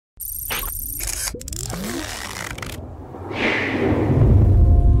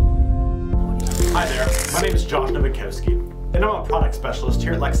Novakowski, and I'm a product specialist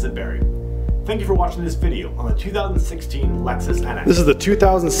here at Lexus at Barrie. Thank you for watching this video on the 2016 Lexus NX. This is the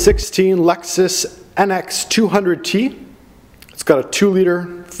 2016 Lexus NX 200T. It's got a 2-liter,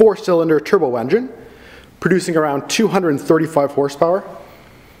 4-cylinder turbo engine, producing around 235 horsepower.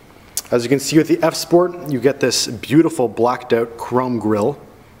 As you can see with the F-Sport, you get this beautiful blacked out chrome grille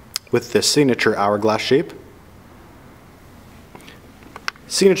with this signature hourglass shape.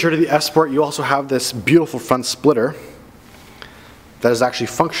 Signature to the F-Sport, you also have this beautiful front splitter that is actually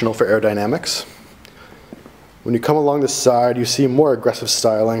functional for aerodynamics. When you come along the side, you see more aggressive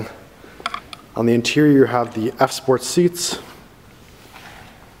styling. On the interior, you have the F-Sport seats.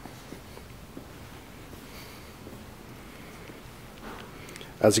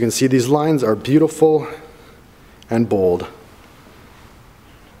 As you can see, these lines are beautiful and bold.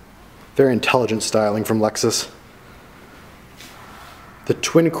 Very intelligent styling from Lexus. The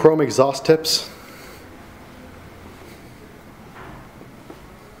twin chrome exhaust tips.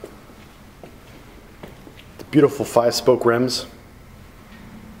 The beautiful 5-spoke rims.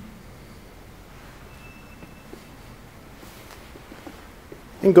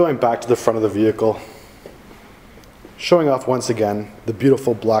 And going back to the front of the vehicle, showing off once again the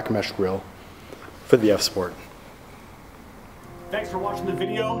beautiful black mesh grille for the F-Sport. Thanks for watching the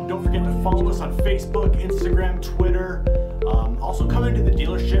video. Don't forget to follow us on Facebook, Instagram, Twitter. Also come into the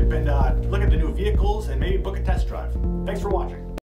dealership and look at the new vehicles and maybe book a test drive. Thanks for watching.